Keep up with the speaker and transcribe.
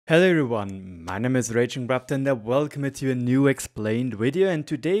Hello everyone, my name is RagingRaptor and I welcome you to a new explained video, and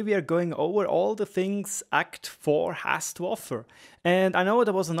today we are going over all the things Act 4 has to offer. And I know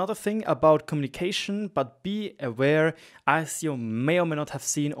there was another thing about communication, but be aware, as you may or may not have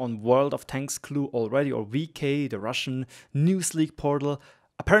seen on World of Tanks Clue already, or VK, the Russian news leak portal,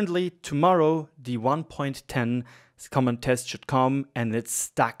 apparently tomorrow the 1.10 common test should come and it's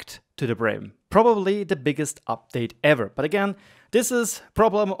stacked to the brim. Probably the biggest update ever, but again, this is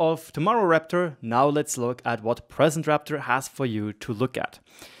problem of tomorrow Raptor. Now let's look at what present Raptor has for you to look at.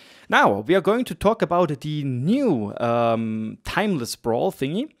 Now we are going to talk about the new Timeless Brawl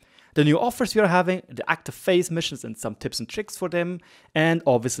thingy, the new offers we are having, the active phase missions and some tips and tricks for them, and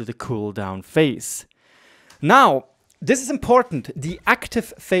obviously the cooldown phase. Now, this is important. The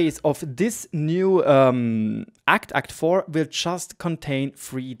active phase of this new Act 4 will just contain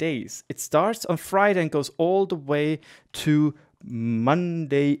 3 days. It starts on Friday and goes all the way to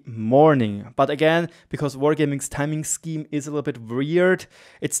Monday morning. But again, because Wargaming's timing scheme is a little bit weird,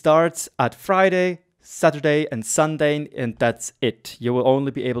 it starts at Friday, Saturday and Sunday, and that's it. You will only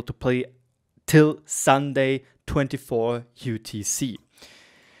be able to play till Sunday 24 UTC.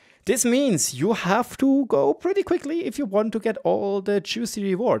 This means you have to go pretty quickly if you want to get all the juicy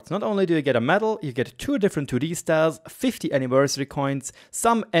rewards. Not only do you get a medal, you get 2 different 2D styles, 50 anniversary coins,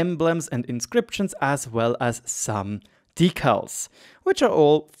 some emblems and inscriptions, as well as some decals, which are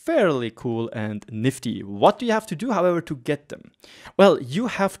all fairly cool and nifty. What do you have to do, however, to get them? Well, you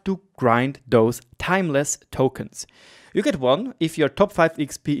have to grind those timeless tokens. You get one if you're top 5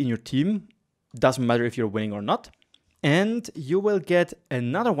 XP in your team, doesn't matter if you're winning or not. And you will get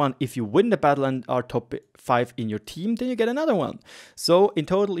another one if you win the battle and are top 5 in your team, then you get another one. So in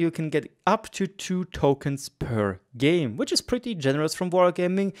total you can get up to 2 tokens per game, which is pretty generous from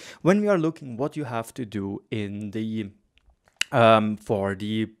Wargaming when we are looking what you have to do in the for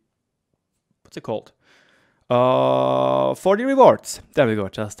the for the rewards. There we go,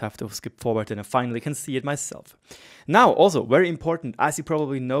 just have to skip forward and I finally can see it myself. Now also very important, as you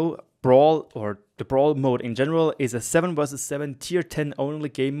probably know, Brawl, or the Brawl mode in general, is a 7 vs 7 tier 10 only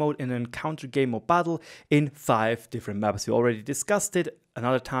game mode in an encounter game mode battle in 5 different maps. We already discussed it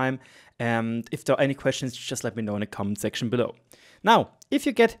another time, and if there are any questions, just let me know in the comment section below. Now, if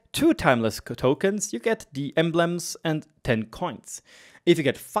you get 2 timeless tokens, you get the emblems and 10 coins. If you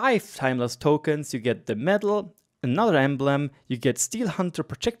get 5 timeless tokens, you get the medal, another emblem, you get Steel Hunter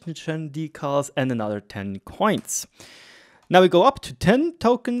protection decals, and another 10 coins. Now we go up to 10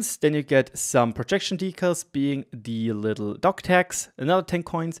 tokens, then you get some protection decals, being the little dog tags, another 10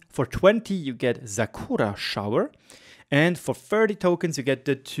 coins. For 20 you get Sakura Shower, and for 30 tokens you get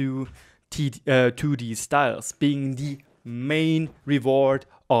the 2D styles, being the main reward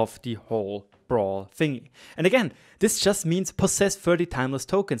of the whole Brawl thingy. And again, this just means possess 30 timeless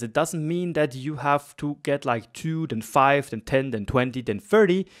tokens. It doesn't mean that you have to get like 2, then 5, then 10, then 20, then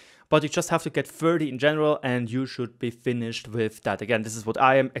 30. But you just have to get 30 in general and you should be finished with that. Again, this is what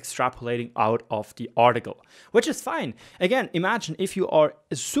I am extrapolating out of the article, which is fine. Again, imagine if you are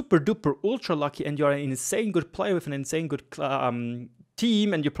super duper ultra lucky and you're an insane good player with an insane good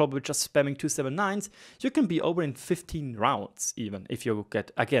team and you're probably just spamming 279s, you can be over in 15 rounds even if you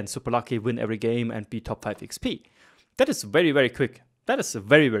get, again, super lucky, win every game and be top 5 XP. That is very, very quick. That is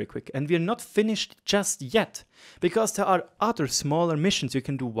very, very quick, and we are not finished just yet, because there are other smaller missions you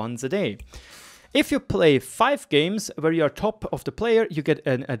can do once a day. If you play 5 games where you are top of the player, you get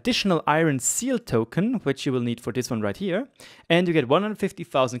an additional Iron Seal token, which you will need for this one right here, and you get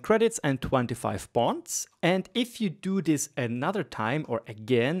 150,000 credits and 25 bonds. And if you do this another time or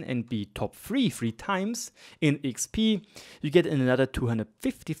again and be top 3 times in XP, you get another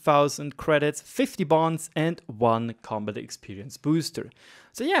 250,000 credits, 50 bonds, and 1 combat experience booster.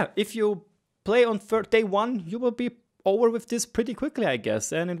 So yeah, if you play on day 1, you will be over with this pretty quickly, I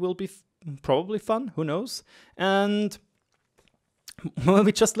guess, and it will be probably fun, who knows. And well,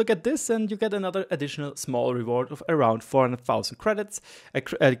 we just look at this and you get another additional small reward of around 400,000 credits,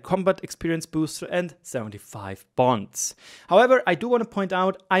 a combat experience booster, and 75 bonds. However, I do want to point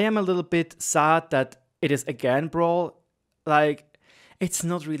out, I am a little bit sad that it is again Brawl. Like, it's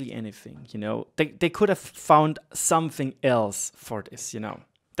not really anything, you know. They could have found something else for this, you know.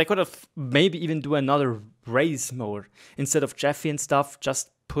 They could have maybe even do another race mode instead of Jeffy and stuff.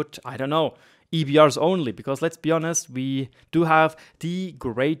 Just put, I don't know, EBRs only, because let's be honest, we do have the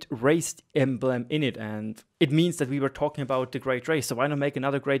Great Race emblem in it, and it means that we were talking about the Great Race. So why not make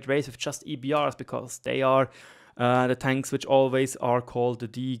another Great Race with just EBRs, because they are the tanks which always are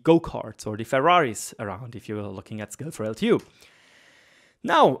called the go-karts or the Ferraris around if you're looking at skill for LTU.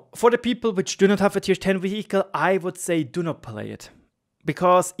 Now, for the people which do not have a tier 10 vehicle, I would say do not play it.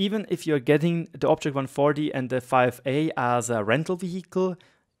 because even if you're getting the Object 140 and the 5A as a rental vehicle,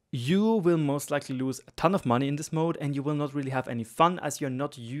 you will most likely lose a ton of money in this mode, and you will not really have any fun as you're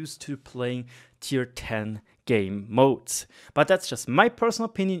not used to playing tier 10 game modes. But that's just my personal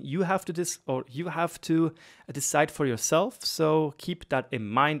opinion. You have to decide for yourself. So keep that in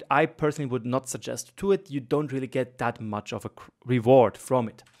mind. I personally would not suggest to it. You don't really get that much of a reward from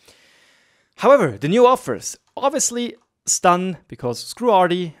it. However, the new offers, obviously stun because screw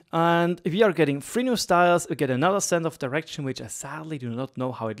RD, and if we are getting 3 new styles, we get another sense of direction, which I sadly do not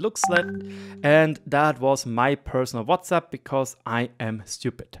know how it looks like, and that was my personal WhatsApp because I am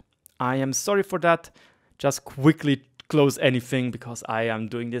stupid. I am sorry for that. Just quickly close anything because I am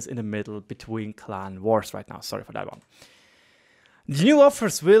doing this in the middle between clan wars right now. Sorry for that one. The new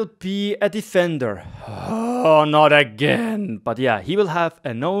offers will be a defender. Oh, not again. But yeah, he will have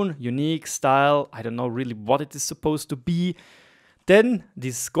a known unique style. I don't know really what it is supposed to be. Then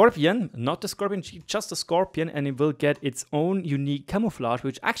the Scorpion, not the Scorpion, just the Scorpion, and it will get its own unique camouflage,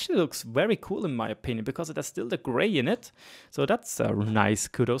 which actually looks very cool in my opinion because it has still the gray in it. So that's a nice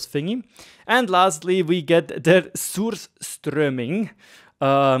kudos thingy. And lastly, we get the Surströmming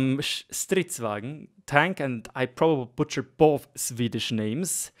Stridswagen tank, and I probably butchered both Swedish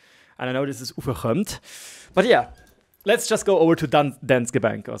names. And I know this is uverkommt. But yeah, let's just go over to Danske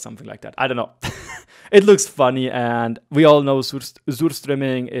Bank or something like that. I don't know. It looks funny, and we all know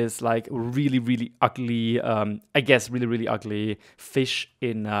Surströmming is like really, really ugly, I guess really, really ugly fish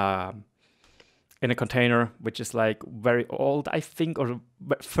in a container, which is like very old, I think, or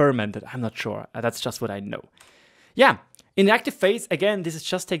fermented. I'm not sure. That's just what I know. Yeah. In the active phase, again, this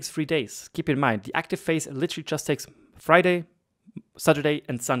just takes 3 days. Keep in mind, the active phase literally just takes Friday, Saturday,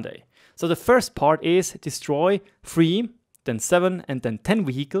 and Sunday. So the first part is destroy 3, then 7, and then 10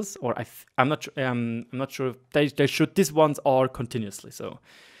 vehicles. Or I'm not sure if they should. These ones are continuously. So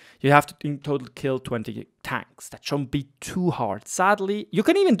you have to in total kill 20 tanks. That shouldn't be too hard. Sadly, you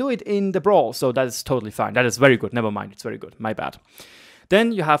can even do it in the brawl. So that is totally fine. That is very good. Never mind. It's very good. My bad.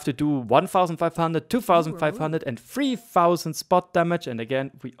 Then you have to do 1,500, 2,500, and 3,000 spot damage. And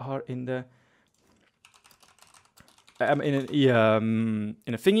again, we are in the in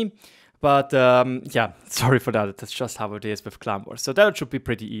a thingy. But yeah, sorry for that. That's just how it is with Clan Wars. So that should be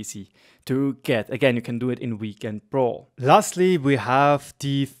pretty easy to get. Again, you can do it in Weekend Brawl. Lastly, we have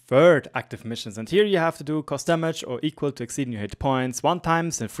the third active missions. And here you have to do cost damage or equal to exceeding your hit points 1 time,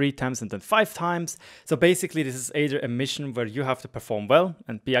 then 3 times, and then 5 times. So basically, this is either a mission where you have to perform well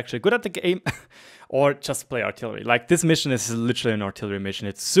and be actually good at the game, or just play artillery. Like this mission is literally an artillery mission.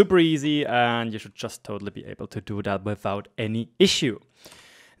 It's super easy, and you should just totally be able to do that without any issue.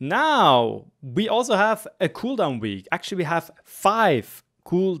 Now, we also have a cooldown week. Actually, we have 5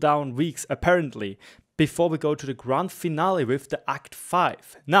 cooldown weeks, apparently, before we go to the grand finale with the Act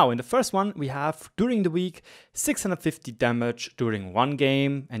 5. Now, in the first one, we have, during the week, 650 damage during 1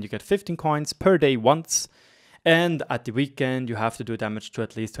 game, and you get 15 coins per day once. And at the weekend, you have to do damage to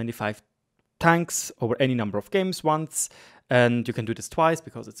at least 25 tanks over any number of games once. And you can do this twice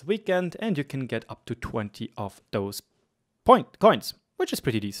because it's a weekend, and you can get up to 20 of those coins, which is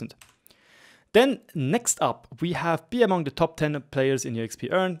pretty decent. Then next up, we have be among the top 10 players in your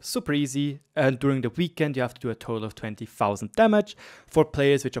XP earned, super easy, and during the weekend you have to do a total of 20,000 damage. For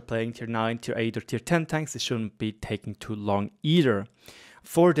players which are playing tier 9, tier 8 or tier 10 tanks, it shouldn't be taking too long either.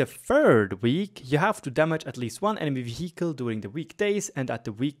 For the third week, you have to damage at least 1 enemy vehicle during the weekdays, and at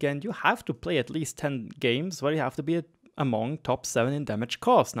the weekend you have to play at least 10 games where you have to be among top 7 in damage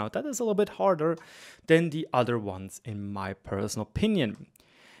cost. Now that is a little bit harder than the other ones in my personal opinion.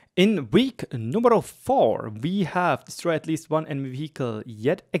 In week number 4, we have destroyed at least 1 enemy vehicle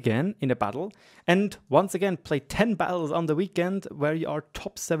yet again in a battle, and once again play 10 battles on the weekend where you are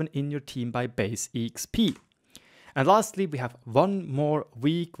top 7 in your team by base EXP. And lastly, we have 1 more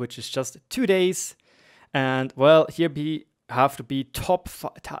week, which is just 2 days, and well, here we have to be top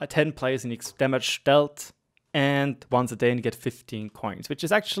 10 players in damage dealt, and once a day and get 15 coins, which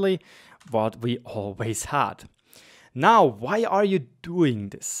is actually what we always had. Now, why are you doing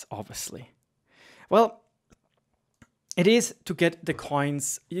this, obviously? Well, it is to get the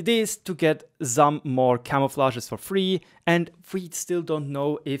coins, it is to get some more camouflages for free, and we still don't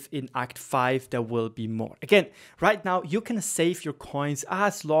know if in Act 5 there will be more. Again, right now you can save your coins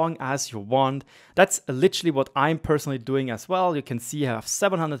as long as you want. That's literally what I'm personally doing as well. You can see I have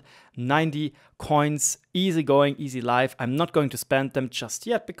 790 coins, easy going, easy life. I'm not going to spend them just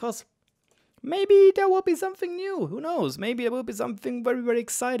yet because maybe there will be something new, who knows? Maybe there will be something very, very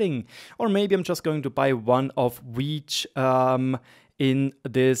exciting. Or maybe I'm just going to buy 1 of each in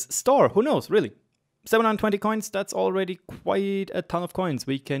this store, who knows, really? 720 coins, that's already quite a ton of coins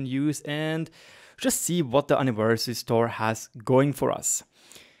we can use and just see what the anniversary store has going for us.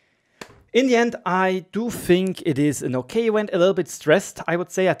 In the end, I do think it is an okay event, a little bit stressed, I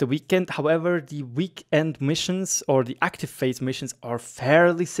would say, at the weekend. However, the weekend missions or the active phase missions are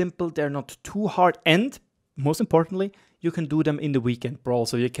fairly simple. They're not too hard, and most importantly, you can do them in the weekend brawl,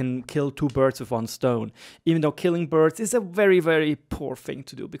 so you can kill 2 birds with 1 stone. Even though killing birds is a very, very poor thing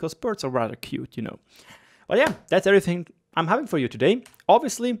to do, because birds are rather cute, you know. But yeah, that's everything I'm having for you today.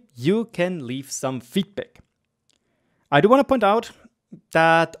 Obviously, you can leave some feedback. I do want to point out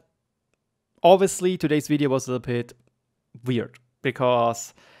that obviously today's video was a little bit weird,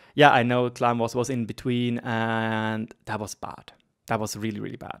 because yeah, I know Clanwars was in between and that was bad. That was really,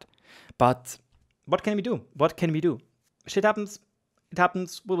 really bad. But what can we do? What can we do? Shit happens. It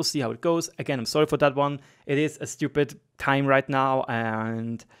happens. We will see how it goes. Again, I'm sorry for that one. It is a stupid time right now,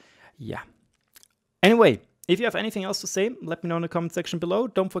 and yeah. Anyway, if you have anything else to say, let me know in the comment section below.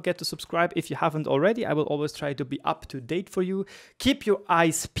 Don't forget to subscribe if you haven't already. I will always try to be up to date for you. Keep your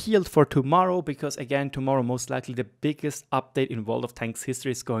eyes peeled for tomorrow, because again, tomorrow most likely the biggest update in World of Tanks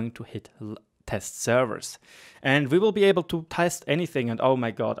history is going to hit test servers. And we will be able to test anything, and oh my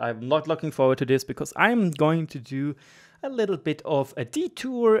god, I'm not looking forward to this, because I'm going to do a little bit of a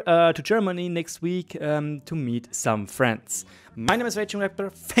detour to Germany next week to meet some friends. My name is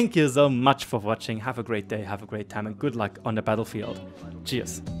RagingRaptor. Thank you so much for watching. Have a great day, have a great time, and good luck on the battlefield.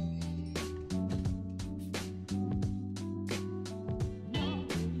 Cheers.